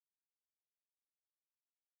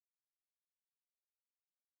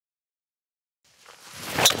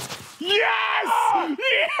Yes!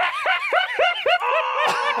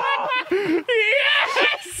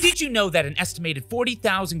 Yes! Did you know that an estimated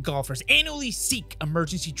 40,000 golfers annually seek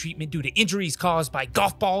emergency treatment due to injuries caused by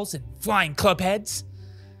golf balls and flying club heads?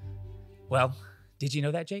 Well, did you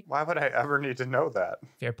know that, Jake? Why would I ever need to know that?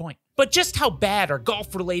 Fair point. But just how bad are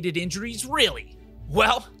golf-related injuries really?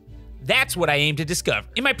 Well, that's what I aim to discover.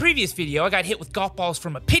 In my previous video, I got hit with golf balls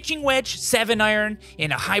from a pitching wedge, 7-iron,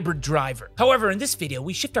 and a hybrid driver. However, in this video,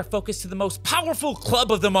 we shift our focus to the most powerful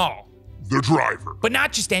club of them all. The driver. But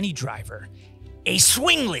not just any driver. A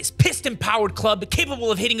swingless, piston-powered club capable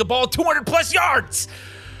of hitting a ball 200 plus yards!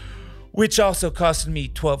 Which also costed me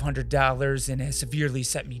 $1,200 and has severely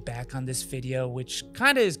set me back on this video, which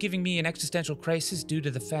kinda is giving me an existential crisis due to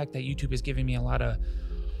the fact that YouTube is giving me a lot of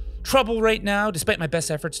trouble right now, despite my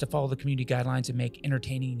best efforts to follow the community guidelines and make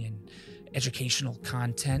entertaining and educational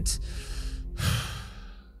content.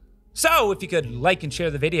 So, if you could like and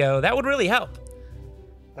share the video, that would really help.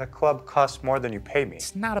 That club costs more than you pay me.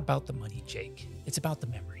 It's not about the money, Jake. It's about the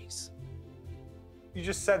memories. You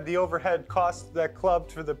just said the overhead cost of that club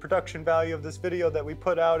for the production value of this video that we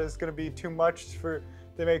put out is going to be too much to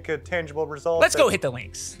make a tangible result. Let's go hit the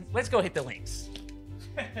links. Let's go hit the links.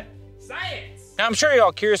 Science! Now, I'm sure you're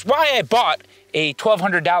all curious why I bought a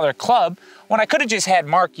 $1,200 club when I could have just had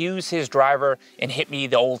Mark use his driver and hit me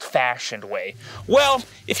the old-fashioned way. Well,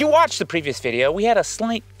 if you watched the previous video, we had a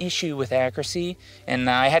slight issue with accuracy, and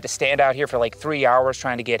I had to stand out here for like 3 hours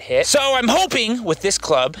trying to get hit. So I'm hoping with this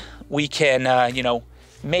club, we can,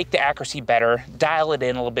 make the accuracy better, dial it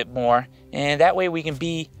in a little bit more, and that way we can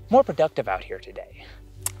be more productive out here today.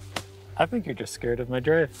 I think you're just scared of my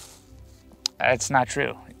drive. That's not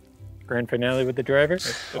true. Grand finale with the driver?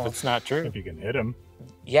 If it's not true. If you can hit him.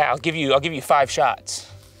 Yeah, I'll give you 5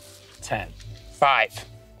 shots. 10. 5.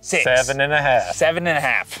 6. 7.5.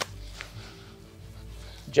 7.5.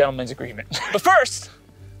 Gentleman's agreement. But first,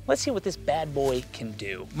 let's see what this bad boy can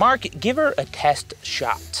do. Mark, give her a test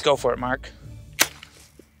shot. Go for it, Mark.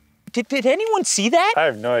 Did anyone see that? I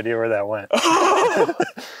have no idea where that went.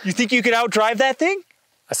 You think you could outdrive that thing?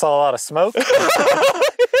 I saw a lot of smoke.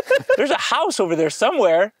 There's a house over there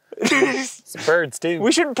somewhere. Some birds, too.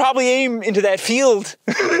 We should probably aim into that field.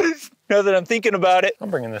 Now that I'm thinking about it.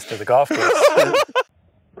 I'm bringing this to the golf course.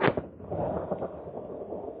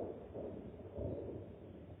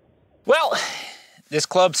 Well, this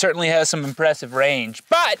club certainly has some impressive range,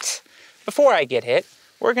 but before I get hit,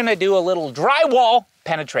 we're gonna do a little drywall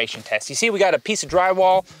penetration test. You see, we got a piece of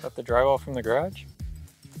drywall. Is that the drywall from the garage?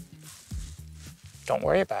 Don't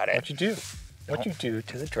worry about it. What'd you do? What'd you do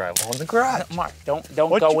to the drywall in the garage? Mark, don't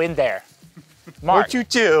go in there. Mark, What'd you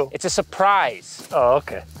do? it's a surprise. Oh,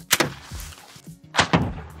 okay.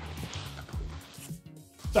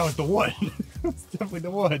 That was the wood. That's definitely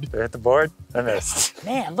the wood. They're at the board? I missed.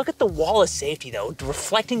 Man, look at the wall of safety though.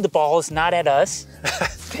 Reflecting the ball is not at us.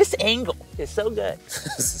 This angle is so good.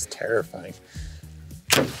 This is terrifying.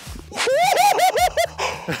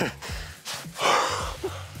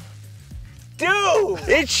 Dude,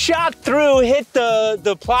 it shot through, hit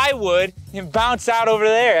the plywood, and bounced out over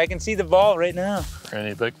there. I can see the ball right now. I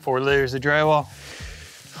need like 4 layers of drywall.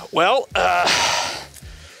 Well,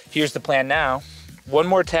 here's the plan now. One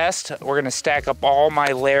more test. We're gonna stack up all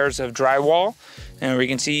my layers of drywall, and we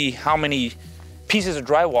can see how many pieces of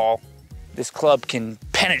drywall this club can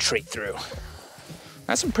penetrate through.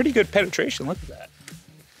 That's some pretty good penetration, look at that.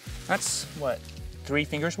 That's, what, 3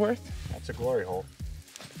 fingers worth? That's a glory hole.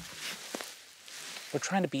 We're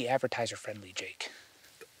trying to be advertiser friendly, Jake.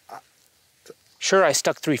 Sure, I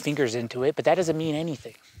stuck 3 fingers into it, but that doesn't mean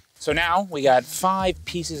anything. So now we got 5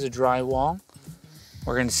 pieces of drywall.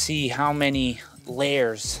 We're gonna see how many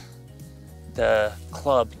layers the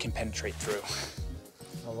club can penetrate through.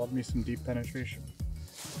 I love me some deep penetration.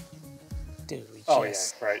 Dude, we Oh,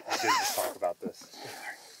 just... yeah, right. You did just talk about this.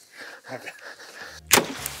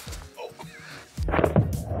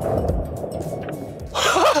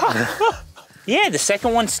 Yeah, the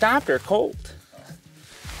second one stopped her cold.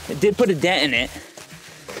 It did put a dent in it.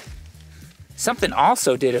 Something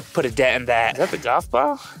also did put a dent in that. Is that the golf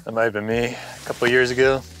ball? That might have been me a couple years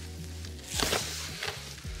ago.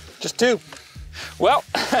 Just 2. Well,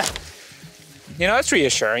 that's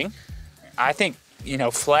reassuring. I think,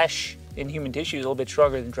 flesh in human tissue is a little bit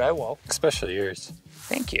stronger than drywall. Especially yours.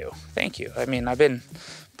 Thank you. I mean, I've been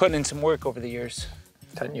putting in some work over the years.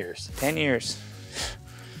 10 years. 10 years.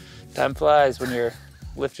 Time flies when you're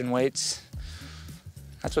lifting weights.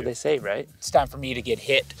 That's what they say, right? It's time for me to get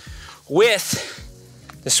hit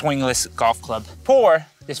with the swingless golf club. For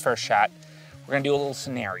this first shot, we're gonna do a little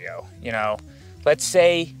scenario. Let's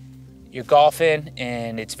say you're golfing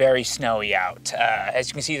and it's very snowy out. As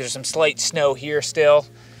you can see, there's some slight snow here still.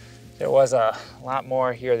 There was a lot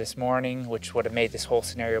more here this morning, which would have made this whole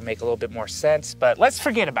scenario make a little bit more sense, but let's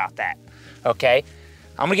forget about that, okay?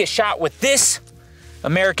 I'm gonna get shot with this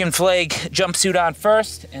American flag jumpsuit on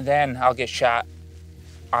first, and then I'll get shot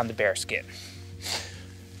on the bear skin.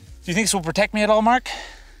 Do you think this will protect me at all, Mark?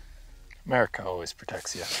 America always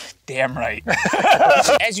protects you. Damn right.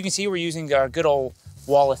 As you can see, we're using our good old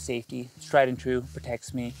wall of safety. It's tried and true,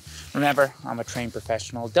 protects me. Remember, I'm a trained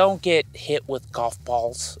professional. Don't get hit with golf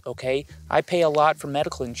balls, okay? I pay a lot for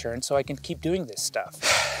medical insurance so I can keep doing this stuff.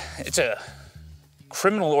 It's a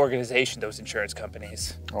criminal organization, those insurance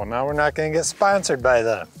companies. Well, now we're not gonna get sponsored by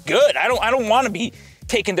them. Good, I don't wanna be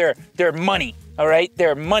taking their money, all right?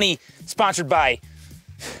 Their money sponsored by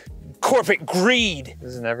corporate greed.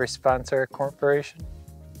 Isn't every sponsor a corporation?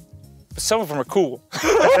 But some of them are cool.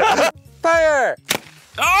 Fire!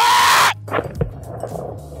 Ah!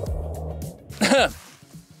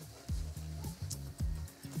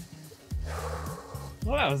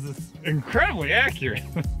 Wow, this is incredibly accurate.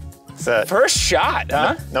 Is that First shot,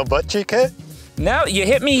 huh? no butt cheek hit? No, you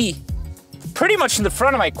hit me pretty much in the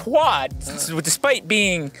front of my quad, despite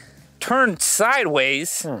being turned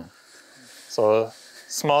sideways. So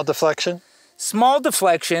small deflection? Small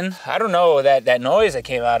deflection. I don't know that noise that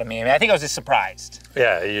came out of me. I mean, I think I was just surprised.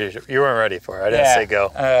 Yeah, you weren't ready for it. I didn't say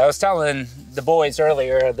go. I was telling the boys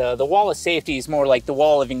earlier, the wall of safety is more like the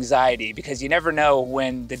wall of anxiety because you never know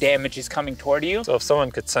when the damage is coming toward you. So if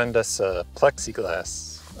someone could send us a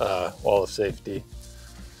plexiglass wall of safety,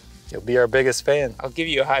 you'll be our biggest fan. I'll give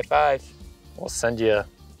you a high five. We'll send you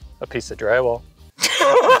a piece of drywall.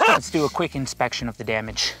 Let's do a quick inspection of the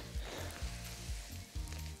damage.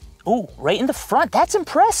 Ooh, right in the front. That's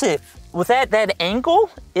impressive. With that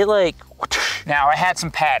angle, it like... Now, I had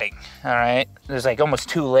some padding, all right? There's like almost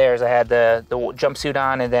 2 layers. I had the jumpsuit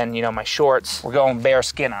on and then, you know, my shorts. We're going bare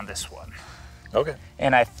skin on this one. Okay.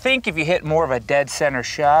 And I think if you hit more of a dead center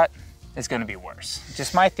shot, it's gonna be worse.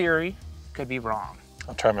 Just my theory, could be wrong.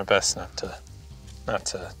 I'll try my best not to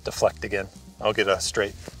deflect again. I'll get a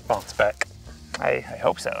straight bounce back. I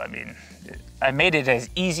hope so. I mean, I made it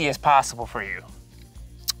as easy as possible for you.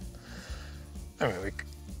 I mean,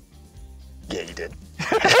 yeah, you did.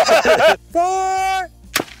 4!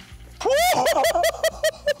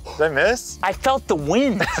 Did I miss? I felt the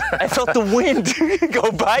wind. I felt the wind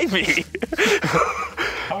go by me.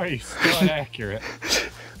 How are you still inaccurate?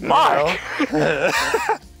 Mark,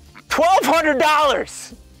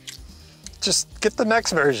 $1,200. Just get the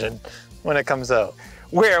next version when it comes out.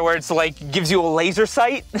 Where it's like gives you a laser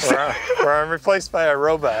sight? Or I'm replaced by a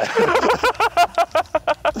robot.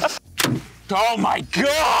 Oh my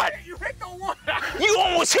God! You hit the wall! You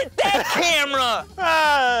almost hit that camera!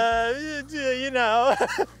 You know.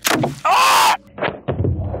 Ah!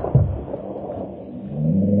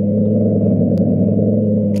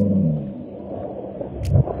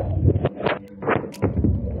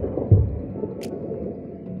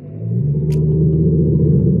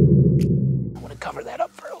 I want to cover that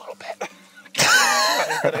up for a little bit.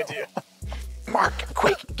 Good idea. Mark,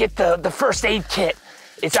 quick, get the first aid kit.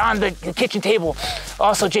 It's on the kitchen table.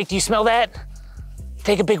 Also, Jake, do you smell that?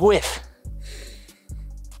 Take a big whiff.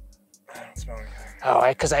 I don't smell anything. Oh,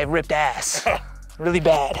 because I ripped ass. Really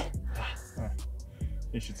bad.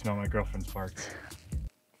 You should smell my girlfriend's farts.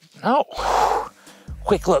 Oh.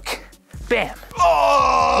 Quick look. Bam.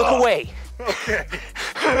 Oh! Look away. Okay.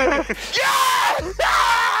 Yeah!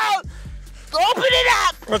 No! Open it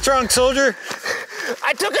up! What's wrong, soldier?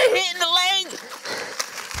 I took a hit in the leg.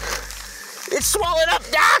 It's swollen up,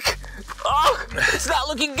 Doc. Oh, it's not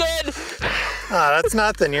looking good. Ah, that's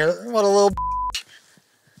nothing. What a little.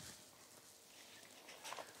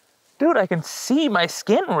 Dude, I can see my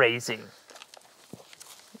skin raising.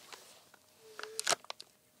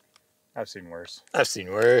 I've seen worse. I've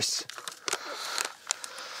seen worse.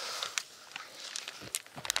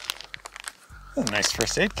 A nice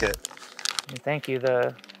first aid kit. Thank you.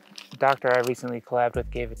 The doctor I recently collabed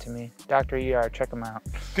with gave it to me. Dr. ER, check him out.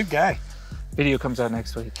 Good guy. Video comes out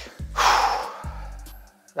next week.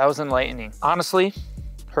 That was enlightening. Honestly,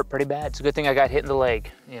 hurt pretty bad. It's a good thing I got hit in the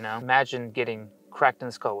leg, you know? Imagine getting cracked in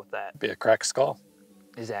the skull with that. Be a cracked skull.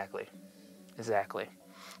 Exactly. That's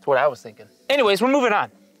what I was thinking. Anyways, we're moving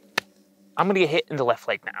on. I'm gonna get hit in the left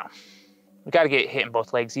leg now. We gotta get hit in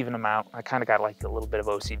both legs, even them out. I kinda got like a little bit of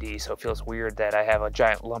OCD, so it feels weird that I have a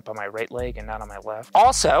giant lump on my right leg and not on my left.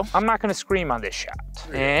 Also, I'm not gonna scream on this shot.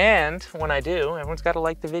 And when I do, everyone's gotta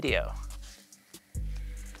like the video.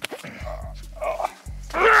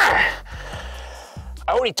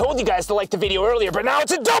 I already told you guys to like the video earlier, but now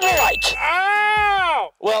it's a double like. Ow!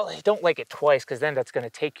 Well, don't like it twice, because then that's going to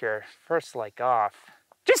take your first like off.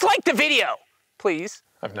 Just like the video, please.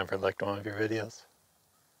 I've never liked one of your videos.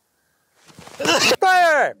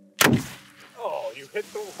 Fire! Oh, you hit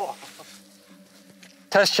the wall.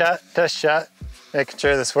 Test shot. Making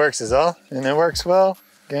sure this works is all. And it works well.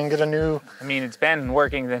 Gonna get a new... I mean, it's been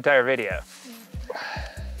working the entire video.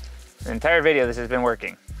 The entire video, this has been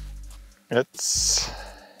working. It's...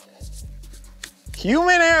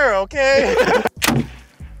 human error, okay?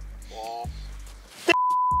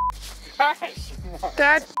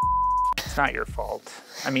 That it's not your fault.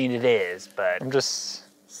 I mean, it is, but... I'm just...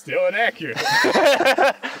 Still inaccurate.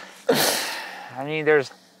 I mean, there's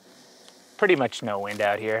pretty much no wind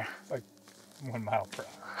out here. Like 1 mile per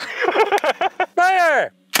hour.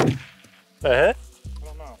 Fire! A hit? I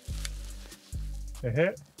don't know. A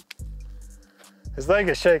hit? His leg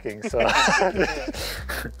is shaking, so...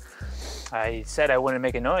 I said I wouldn't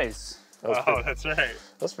make a noise. That's right.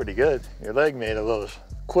 That's pretty good. Your leg made a little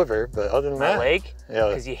quiver, but other than My that... leg? Yeah.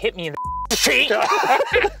 Because you hit me in the feet.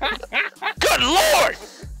 Good Lord!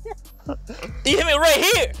 You hit me right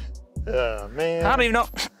here. Oh, man. I don't even know.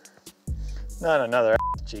 Not another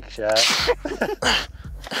cheek shot.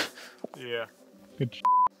 Yeah. Good.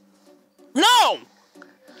 No!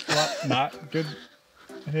 Not good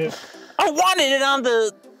hit. I wanted it on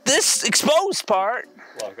this exposed part.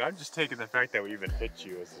 Look, I'm just taking the fact that we even hit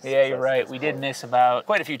you as a Yeah, you're right. We did miss about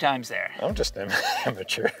quite a few times there. I'm just an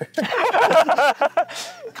amateur.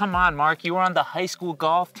 Come on, Mark. You were on the high school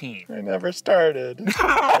golf team. I never started.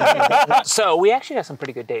 So we actually got some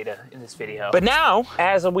pretty good data in this video. But now,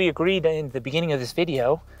 as we agreed in the beginning of this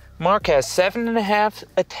video, Mark has 7.5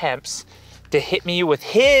 attempts to hit me with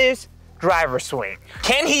his driver swing.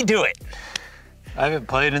 Can he do it? I haven't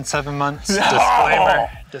played in 7 months. No.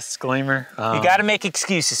 Disclaimer. You got to make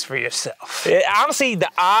excuses for yourself. Honestly,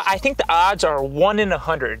 I think the odds are 1 in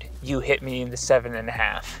 100 you hit me in the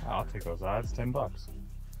 7.5. I'll take those odds. $10.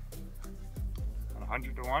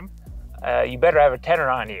 100 to 1? You better have a tenner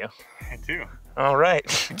on you. I do. All right.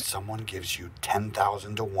 If someone gives you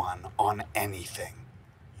 10,000 to 1 on anything,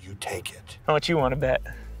 you take it. How much you want to bet?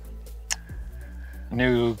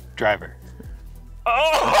 New driver.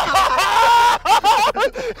 Oh!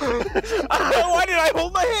 Why did I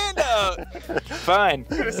hold my hand out? Fine.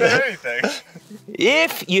 Could have said anything.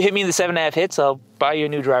 If you hit me in the 7.5 hits, I'll buy you a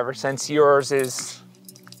new driver since yours is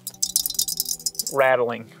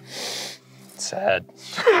rattling. Sad.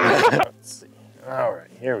 Let's see. All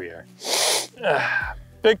right, here we are.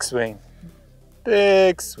 Big swing.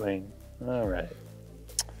 Big swing. All right.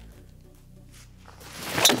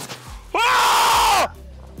 Ah!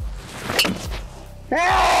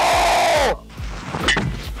 Ah!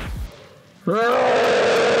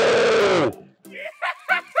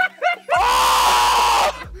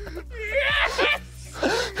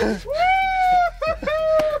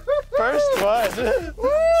 First one.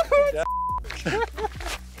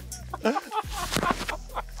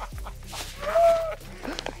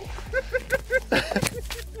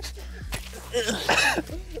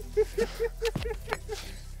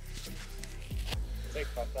 Take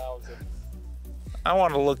 5,000. I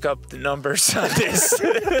want to look up the numbers on this.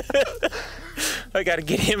 I got to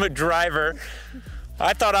get him a driver.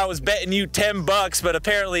 I thought I was betting you $10, but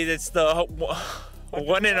apparently it's the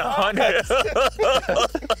 1 in 100.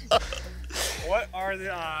 What are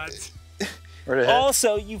the odds?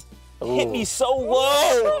 Also, you hit me so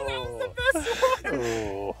low.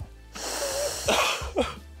 Ooh.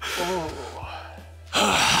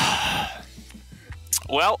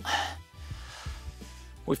 Well,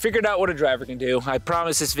 we figured out what a driver can do. I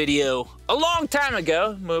promised this video a long time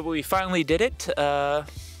ago, but we finally did it. We'll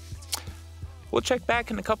check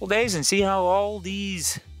back in a couple days and see how all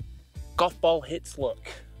these golf ball hits look.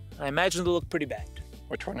 I imagine they'll look pretty bad.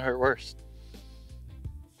 Which one hurt worse?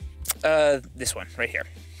 This one right here.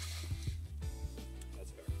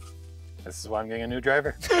 This is why I'm getting a new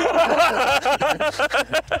driver. We're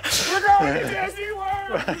going to Disney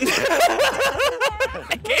World!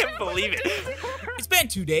 I can't believe it. It's been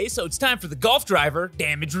 2 days, so it's time for the golf driver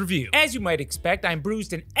damage review. As you might expect, I'm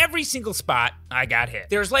bruised in every single spot I got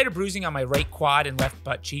hit. There's lighter bruising on my right quad and left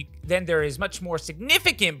butt cheek. Then there is much more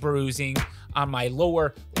significant bruising on my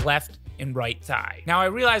lower left and right thigh. Now I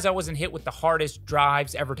realize I wasn't hit with the hardest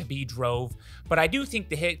drives ever to be drove, but I do think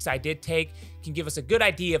the hits I did take can give us a good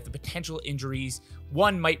idea of the potential injuries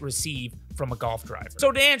one might receive from a golf driver.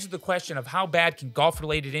 So to answer the question of how bad can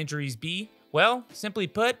golf-related injuries be, well, simply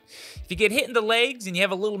put, if you get hit in the legs and you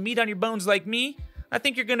have a little meat on your bones like me, I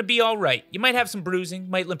think you're gonna be all right. You might have some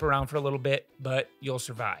bruising, might limp around for a little bit, but you'll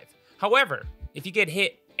survive. However, If you get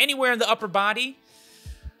hit anywhere in the upper body,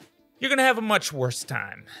 you're gonna have a much worse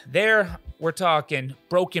time. There, we're talking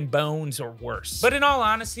broken bones or worse. But in all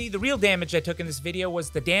honesty, the real damage I took in this video was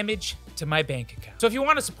the damage to my bank account. So if you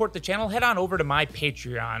want to support the channel, head on over to my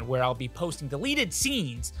Patreon, where I'll be posting deleted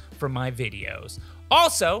scenes from my videos.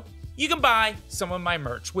 Also, you can buy some of my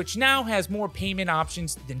merch, which now has more payment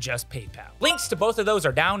options than just PayPal. Links to both of those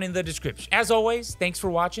are down in the description. As always, thanks for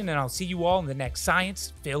watching, and I'll see you all in the next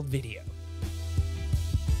science-filled video.